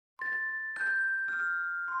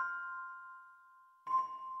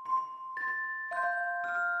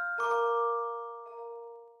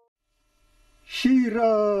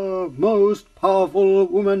She-Ra, most powerful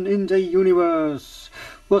woman in the universe,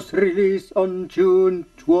 was released on June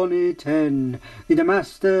 2010 in the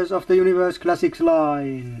Masters of the Universe Classics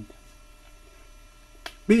line.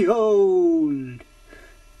 Behold,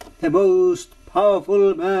 the most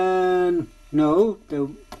powerful man, no, the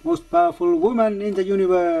most powerful woman in the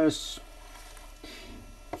universe.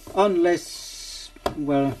 Unless,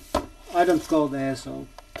 well, I don't go there, so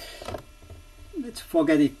let's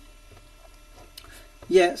forget it.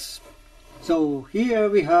 Yes, so here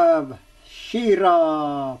we have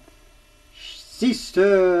She-Ra,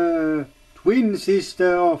 twin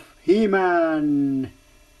sister of He-Man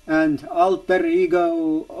and alter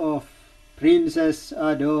ego of Princess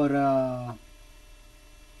Adora.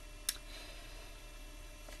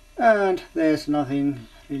 And there's nothing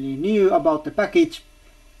really new about the package.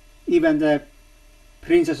 Even the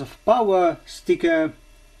Princess of Power sticker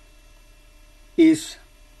is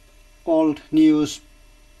old news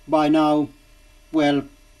by now. Well,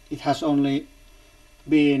 it has only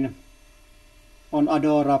been on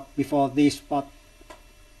Adora before this, but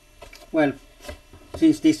well,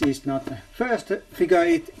 since this is not the first figure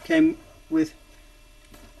it came with,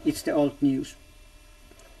 it's the old news.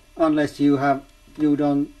 Unless you have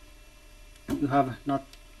not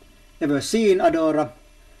ever seen Adora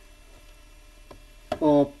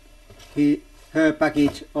or her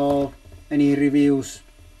package or any reviews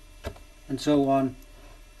and so on,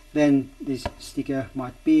 then this sticker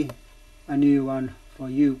might be a new one for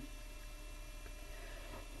you.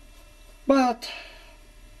 But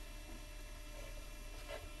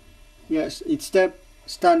yes, it's the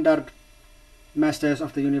standard Masters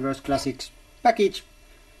of the Universe Classics package,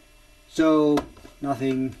 so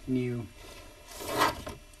nothing new.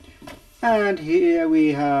 And here we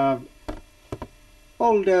have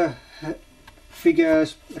older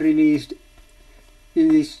figures released in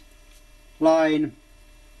this line,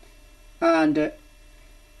 and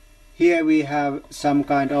here we have some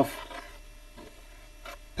kind of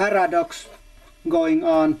paradox going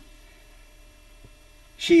on.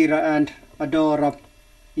 She-Ra and Adora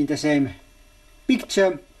in the same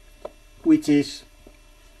picture, which is,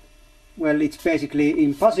 well, it's basically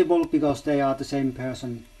impossible because they are the same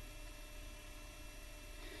person.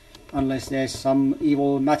 Unless there's some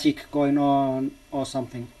evil magic going on or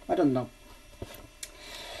something. I don't know.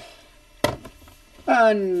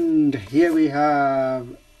 And here we have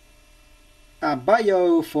a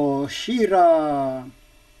bio for She-Ra.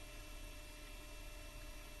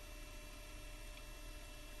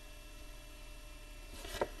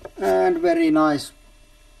 And very nice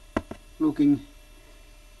looking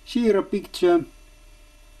She-Ra picture.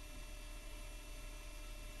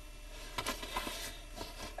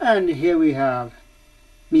 And here we have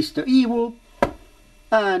Mr. Evil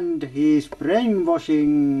and his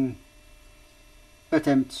brainwashing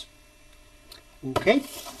attempts. Okay,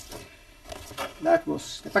 that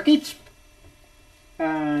was the package.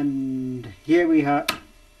 And here we have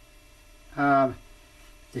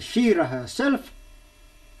the She-Ra herself.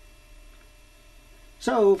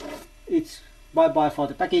 So it's bye-bye for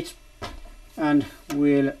the package, and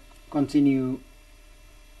we'll continue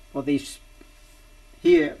for this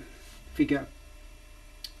here figure.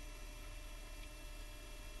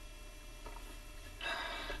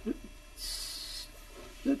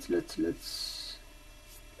 Let's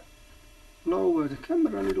lower the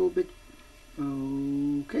camera a little bit.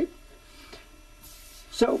 Okay.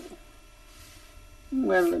 So,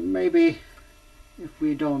 well, maybe if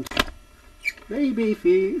we don't, maybe if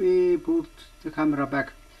we put the camera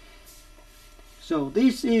back. So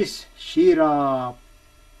this is She-Ra.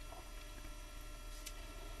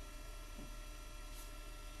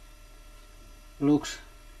 Looks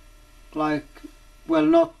like,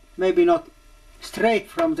 well, maybe not straight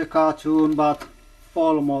from the cartoon, but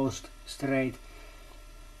almost straight.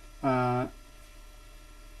 And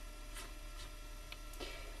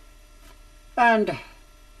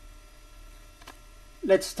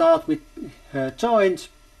let's start with her joints,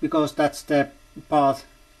 because that's the part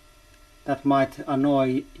that might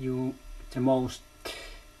annoy you the most.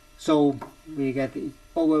 So we get it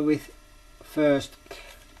over with first.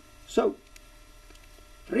 So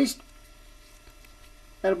wrist,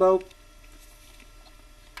 elbow,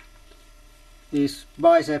 this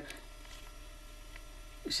bicep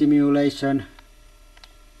simulation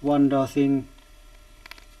wonder thing,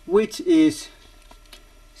 which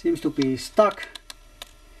seems to be stuck.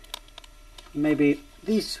 Maybe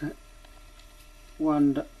this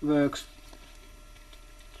one works.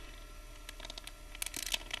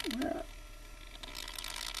 I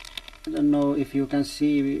don't know if you can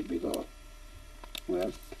see because,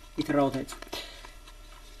 well, it rotates.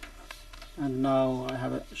 and now I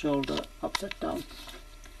have a shoulder upside down.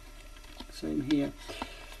 Same here.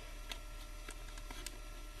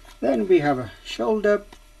 Then we have a shoulder.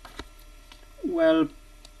 Well,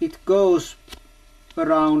 it goes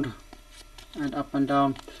around and up and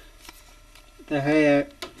down. The hair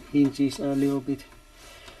hinges a little bit.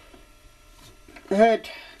 Head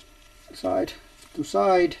side to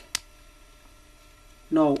side,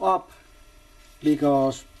 no up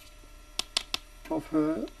because of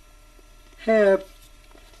her hair.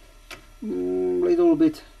 Little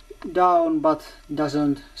bit down, but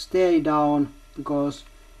doesn't stay down because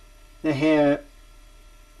the hair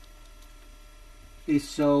is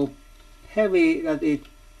so heavy that it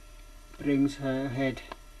brings her head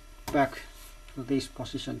back to this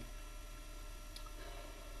position.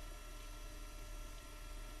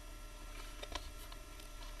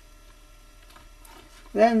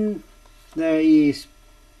 Then there is,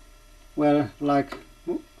 well, like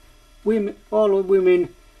women, all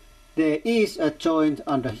women, there is a joint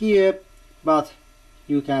under here, but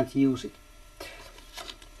you can't use it.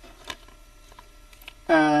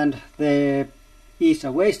 And there is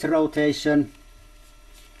a waist rotation,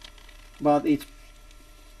 but it's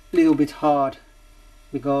a little bit hard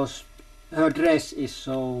because her dress is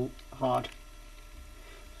so hard.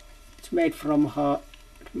 It's made from hard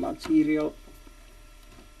material,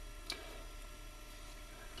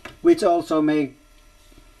 which also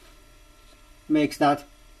makes that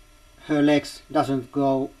her legs doesn't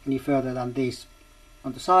go any further than this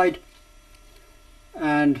on the side,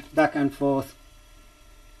 and back and forth.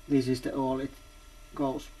 This is all it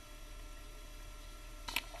goes.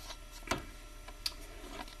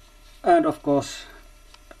 And of course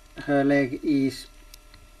her leg is,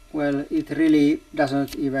 well, it really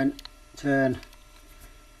doesn't even turn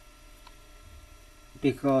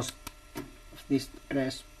because of this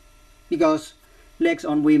dress. Because legs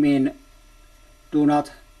on women do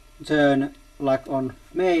not turn like on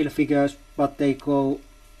male figures, but they go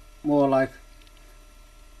more like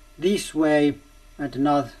this way and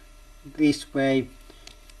not this way.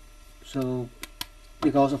 So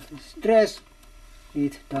because of this dress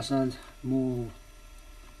it doesn't move.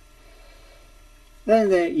 Then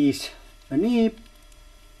there is a knee.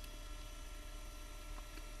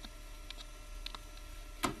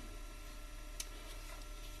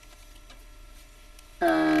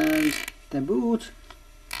 And the boot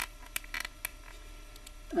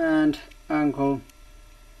and ankle,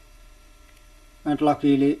 and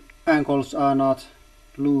luckily ankles are not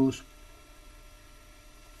loose,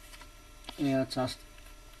 they are just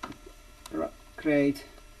great.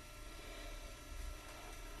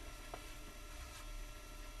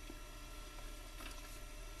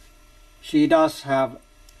 She does have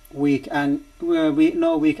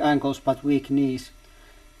no weak ankles but weak knees.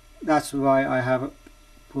 That's why I have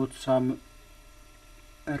put some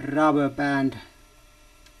rubber band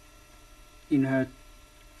in her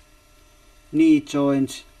knee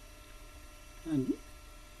joints, and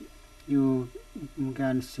you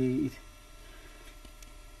can see it.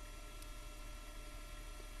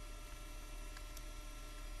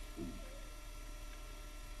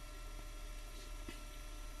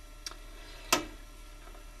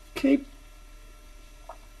 Okay,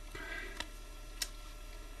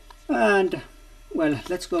 and well,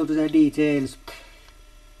 let's go to the details.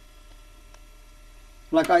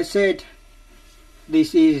 Like I said,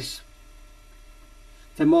 this is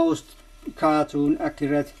the most cartoon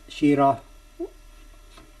accurate She-Ra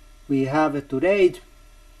we have to date,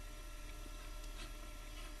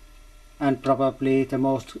 and probably the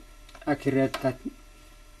most accurate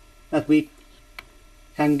that we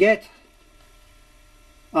can get,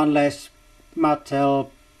 unless Mattel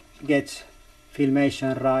gets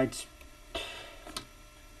filmation rights.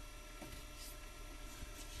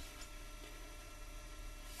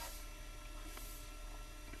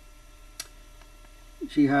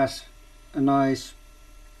 She has a nice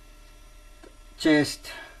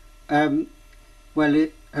chest. Well,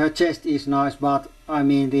 her chest is nice, but I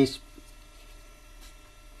mean this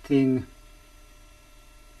thing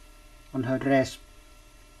on her dress.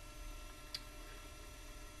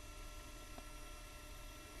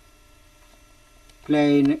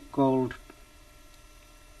 Plain gold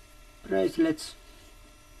bracelets,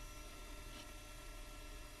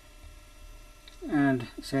 and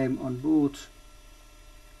same on boots,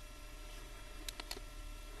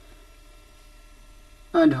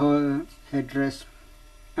 and her headdress,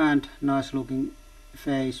 and nice looking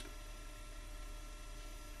face.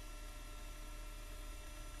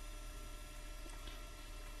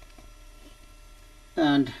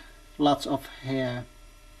 And lots of hair,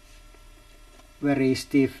 very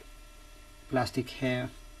stiff plastic hair.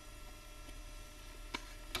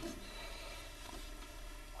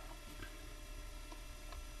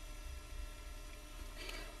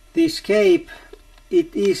 this cape,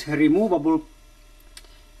 it is removable,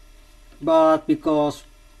 but because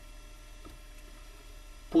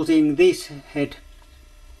putting this head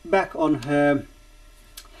back on her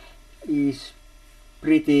is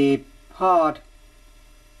pretty hard,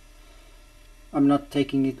 I'm not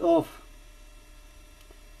taking it off,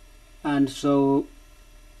 and so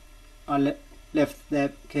I left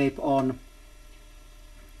the cape on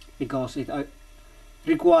because it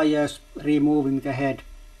requires removing the head,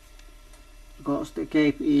 because the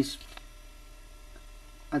cape is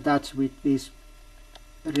attached with this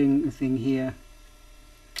ring thing here.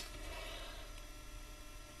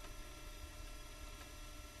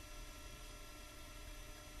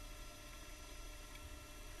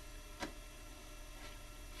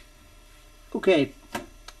 Okay,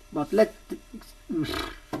 but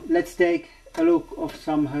let's take a look of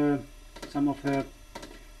some of her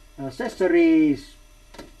accessories.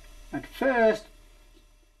 At first,